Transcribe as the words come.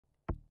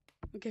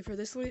Okay, for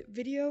this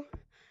video,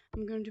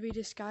 I'm going to be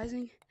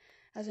disguising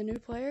as a new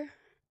player,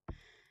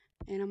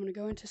 and I'm going to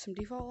go into some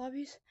default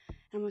lobbies,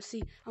 and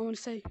I want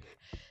to say,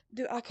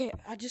 dude, okay,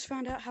 I just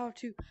found out how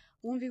to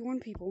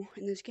 1v1 people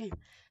in this game.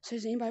 So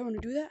does anybody want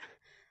to do that?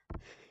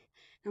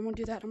 I'm going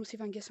to do that. I'm going to see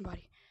if I can get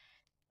somebody.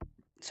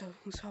 So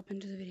let's hop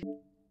into the video.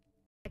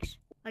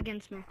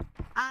 Against me.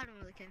 I don't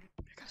really care.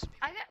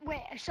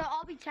 Wait, so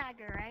I'll be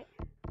tagger, right?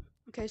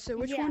 Okay, so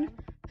which one?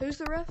 Who's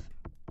the ref?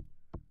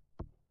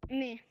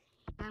 Me.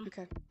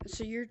 Okay,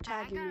 so you're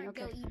tagging me.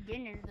 Okay. I gotta go eat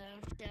dinner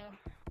though, so.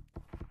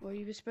 Well,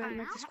 you just better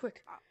make this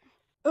quick.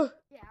 Yeah,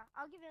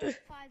 I'll give it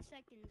like 5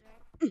 seconds,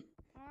 right?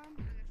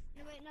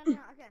 No, wait, no,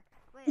 okay.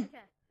 Wait,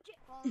 okay.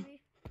 Follow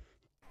me.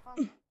 Follow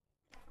me.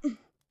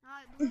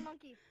 Alright, blue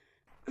monkey.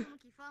 Blue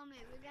monkey, follow me.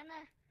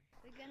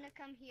 We're gonna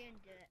come here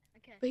and do it.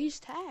 Okay. But he's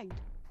tagged.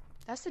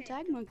 That's the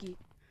tag monkey.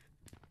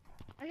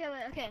 Okay,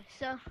 wait, okay,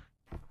 so.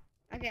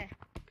 Okay.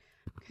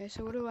 Okay,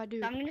 so what do I do?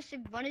 So I'm gonna say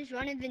 1 is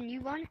 1 and then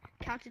you 1,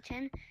 count to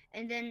 10,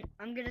 and then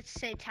I'm gonna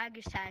say tag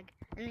is tag,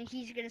 and then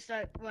he's gonna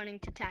start running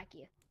to tag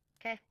you.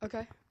 Okay?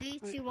 Okay. 3,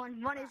 2,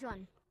 1. 1 is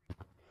 1.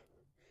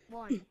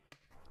 1,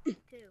 2,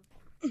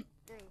 3,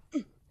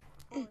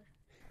 4,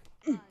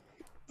 5,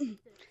 6,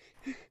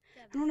 7.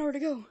 I don't know where to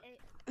go. 8,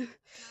 9,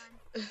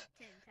 10. Tag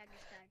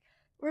is tag.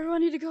 Where do I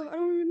need to go? I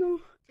don't even know.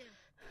 2,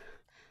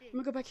 3. I'm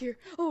gonna go back here.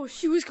 Oh,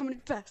 she was coming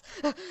in fast.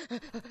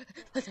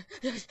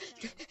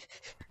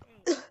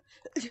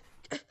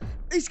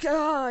 He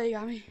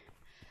got me.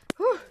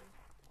 Whew.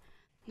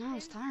 Now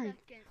it's tiring.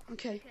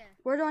 Okay.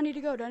 Where do I need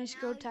to go? Do I need to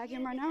go tag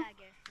him right now? Now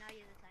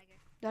you're the tagger.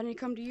 Do I need to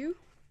come to you?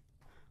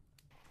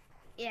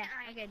 Yeah,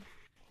 okay.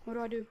 What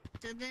do I do?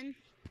 So then,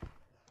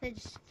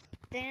 just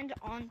stand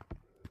on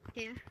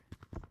here.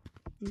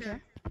 Okay.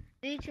 So,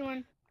 3, 2,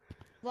 1.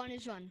 1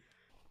 is 1.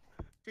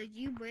 So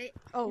you wait.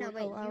 Oh, no,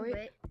 wait, I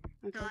wait.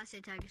 Okay. So I say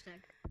tag is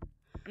tag.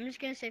 I'm just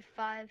gonna say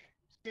 5,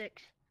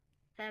 6,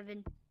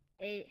 7,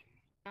 8,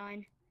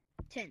 9,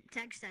 10.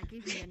 Tag stack.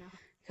 You can go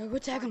now. Go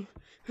tag him.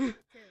 2,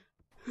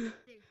 3,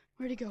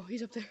 Where'd he go?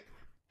 He's up there.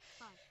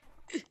 5,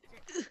 6,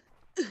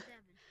 7,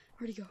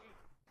 Where'd he go?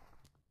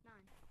 9,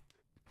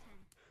 10,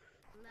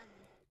 11,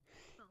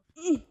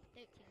 12,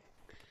 13,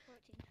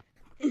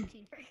 14,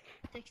 15,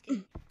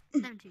 16,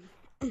 17,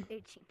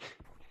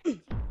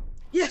 18.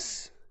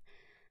 Yes.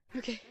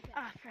 Okay.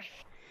 Ah,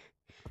 right.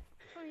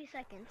 20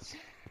 seconds.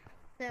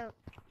 So,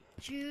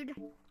 Jude,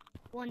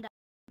 1 die.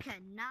 Okay,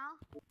 now.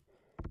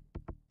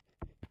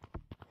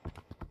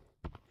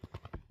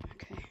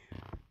 Okay.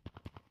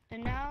 So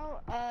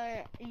now,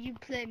 you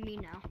play me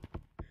now.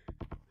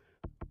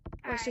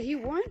 Wait, so he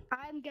won?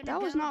 I'm gonna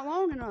That was not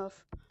long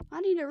enough. I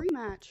need a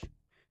rematch.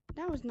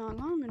 That was not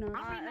long enough.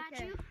 I'll rematch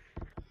you.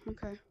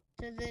 Okay.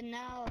 So then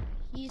now,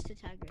 he's the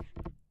tagger.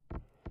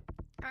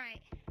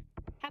 Alright.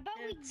 How about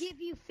we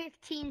give you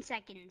 15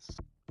 seconds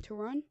To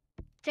run?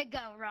 to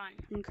go run?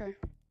 Okay.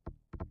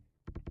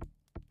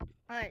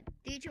 Alright,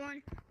 3, 2,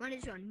 1. 1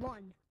 is 1.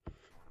 1,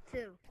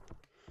 2,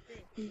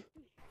 3,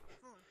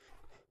 4,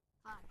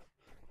 5,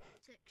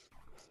 6,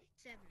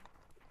 7,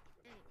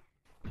 8,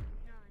 9,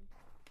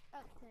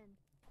 10,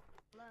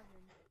 11,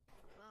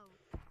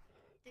 12,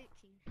 13,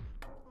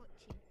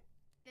 14,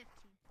 15.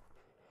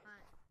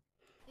 Alright,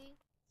 3,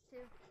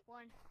 2,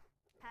 1.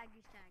 Tag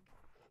is tag.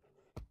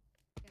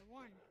 Okay,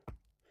 1,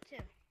 2,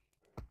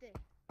 3,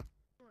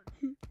 4,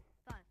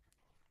 5,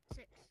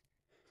 6,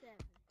 7,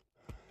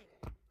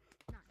 8,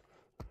 9,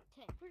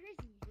 10. Where is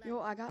he? 11, Yo,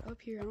 I got up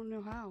here. I don't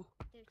know how.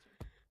 13.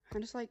 I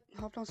just like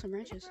hopped on some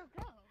branches. Where'd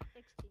bro go?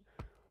 16,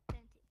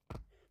 17,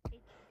 18,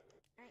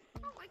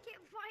 19. Oh, I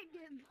can't find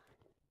him.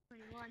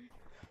 21,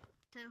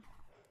 2,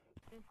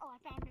 3. Oh, I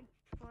found him.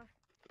 4,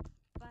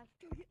 5,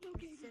 6,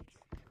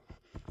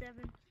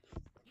 7,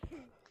 8,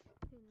 9,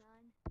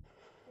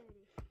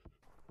 30.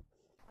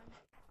 1,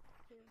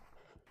 2.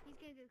 He's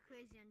gonna go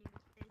crazy on you.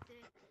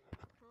 3,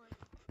 4,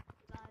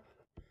 5,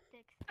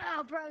 6.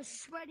 Oh, bro's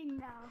sweating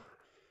now.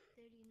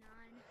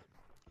 39,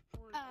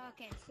 40. Oh,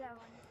 okay, so 1,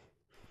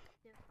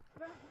 2,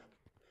 3,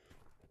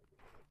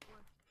 4.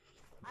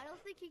 I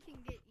don't think he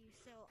can get you,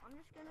 so I'm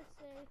just gonna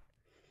say.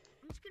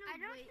 I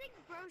don't think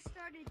bro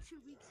started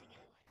 2 weeks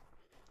ago.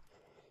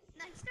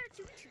 No, he started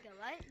 2 weeks ago,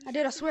 right? I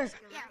did, I swear.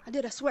 Yeah. I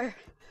did, I swear.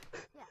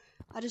 Yeah.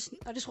 I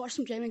just watched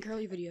some Jamie and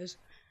Curly videos.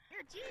 Yo,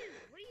 dude,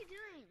 what are you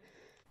doing?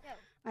 Yo.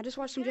 I just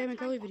watched some Jamie and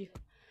Curly videos.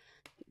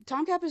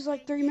 Time cap is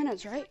like 3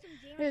 minutes, right?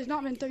 It has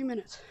not been 3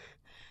 minutes.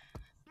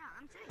 Yeah,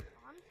 I'm telling you.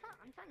 I'm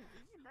telling you.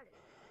 This is better.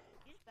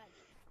 This is better.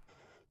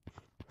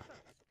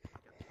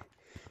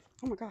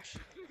 Oh my gosh.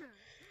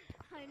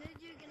 I knew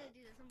you were gonna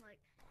do this. I'm like,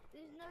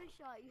 there's no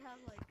shot you have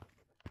like,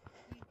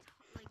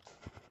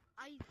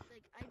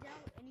 I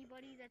doubt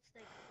anybody that's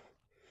like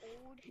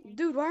old.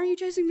 Dude, why are you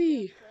chasing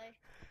me?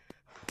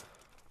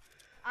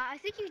 I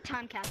think you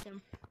time capped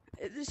him.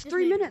 It's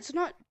 3 minutes,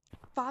 not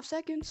 5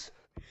 seconds.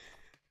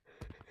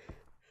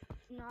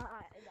 No,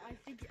 I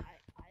think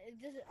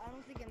it doesn't. I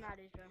don't think it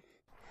matters, bro.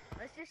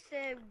 Let's just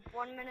say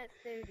 1 minute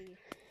 30.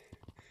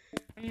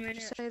 1 minute.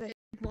 Just say that.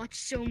 Watch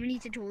so many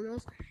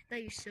tutorials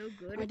that you're so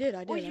good. I did.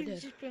 Or you've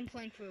just been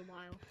playing for a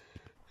while.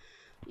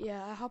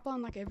 Yeah, I hop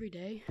on like every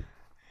day,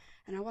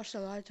 and I watch a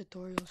lot of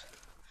tutorials.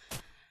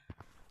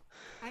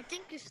 I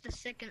think it's the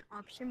second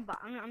option, but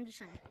I'm just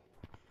saying.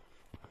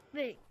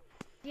 Wait,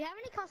 do you have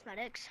any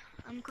cosmetics?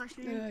 I'm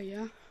questioning.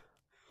 Yeah.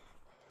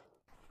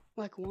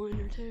 Like 1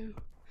 or 2.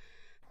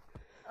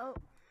 Oh,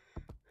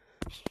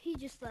 he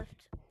just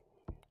left.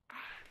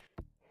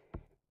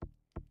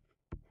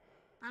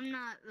 I'm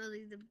not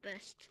really the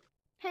best.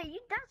 Hey,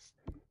 that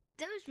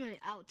was really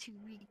out 2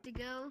 weeks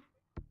ago.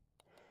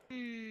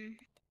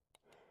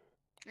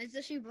 Is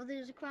this your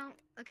brother's account?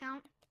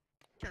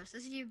 Trust,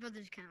 this is your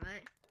brother's account,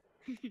 right?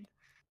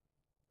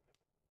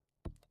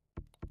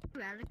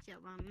 I looked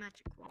up on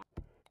Magic Wand.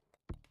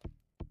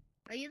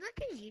 Are you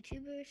like a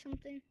YouTuber or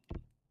something?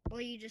 Or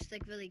are you just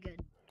like really good?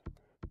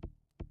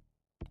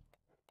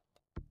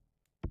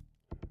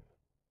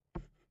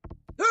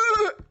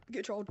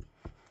 Get trolled.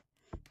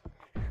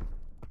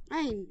 I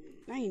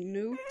ain't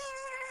new.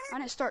 I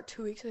didn't start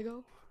 2 weeks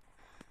ago.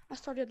 I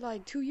started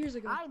like 2 years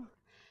ago.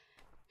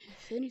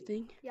 If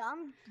anything. Yeah,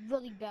 I'm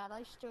really bad.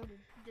 I started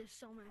this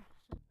summer.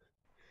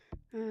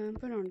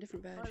 Put on a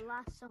different badge. Or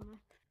last summer.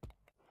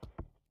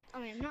 I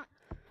mean, I'm not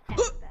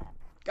that bad.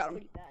 Got him.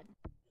 Pretty bad.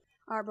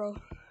 Alright, bro.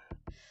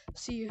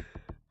 See you.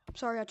 I'm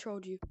sorry I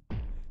trolled you.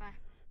 Bye.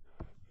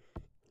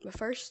 But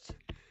first,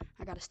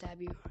 I gotta stab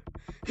you.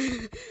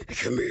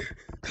 Come here.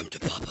 Come to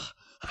Papa.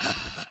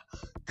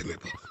 Come here,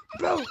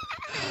 bro.